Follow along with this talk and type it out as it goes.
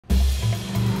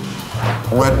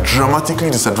We're dramatically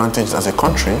disadvantaged as a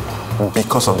country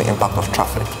because of the impact of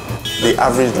traffic. The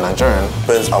average Nigerian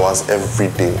spends hours every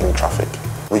day in traffic.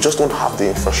 We just don't have the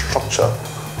infrastructure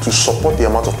to support the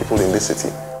amount of people in this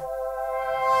city.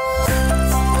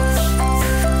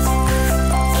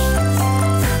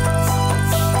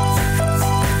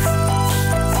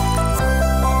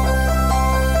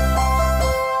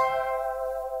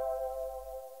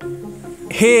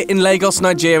 Here in Lagos,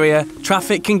 Nigeria,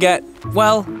 traffic can get,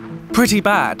 well, pretty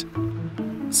bad.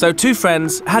 So two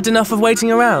friends had enough of waiting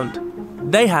around.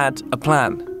 They had a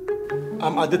plan.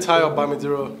 I'm Adetayo,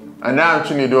 Bamiduro. And I'm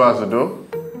Chinedu,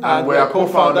 Azodoh. And we are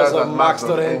co-founders of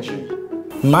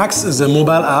Max.ng. Max is a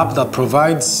mobile app that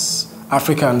provides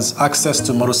Africans access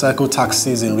to motorcycle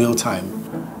taxis in real time.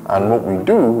 And what we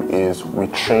do is we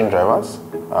train drivers,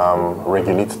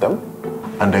 regulate them,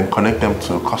 and then connect them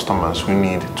to customers who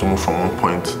need to move from one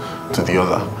point to the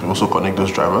other. We also connect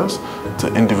those drivers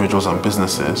to individuals and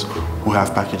businesses who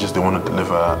have packages they want to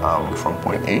deliver from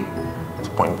point A to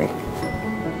point B.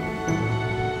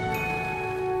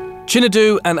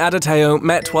 Chinedu and Adetayo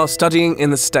met while studying in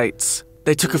the States.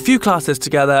 They took a few classes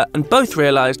together and both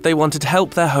realized they wanted to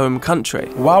help their home country.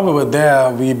 While we were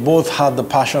there, we both had the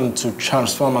passion to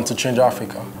transform and to change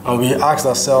Africa. And we asked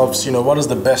ourselves, what is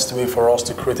the best way for us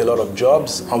to create a lot of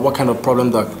jobs and what kind of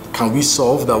problem that can we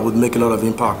solve that would make a lot of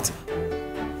impact?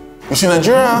 You see,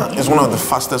 Nigeria is one of the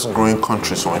fastest growing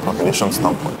countries from a population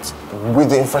standpoint. With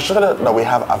the infrastructure that we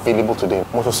have available today,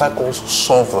 motorcycles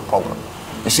solve the problem.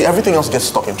 You see, everything else gets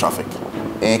stuck in traffic.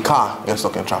 A car gets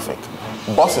stuck in traffic.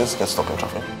 Buses get stuck in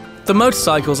traffic. The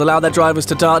motorcycles allow their drivers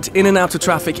to dart in and out of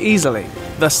traffic easily,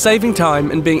 thus saving time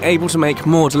and being able to make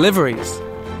more deliveries.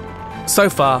 So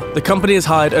far, the company has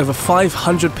hired over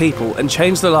 500 people and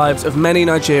changed the lives of many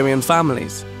Nigerian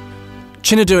families.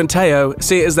 Chinedu and Teo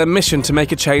see it as their mission to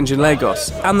make a change in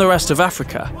Lagos and the rest of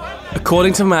Africa.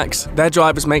 According to Max, their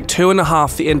drivers make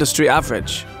 2.5 the industry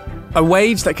average, a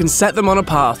wage that can set them on a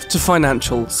path to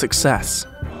financial success.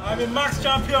 I'm a Max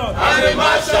champion! I'm a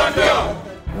Max champion!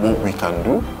 What we can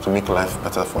do to make life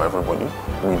better for everybody,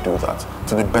 we do that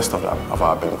to the best of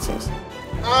our abilities.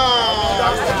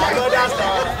 Another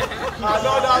star!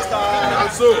 Another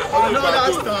star!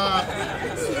 Another star!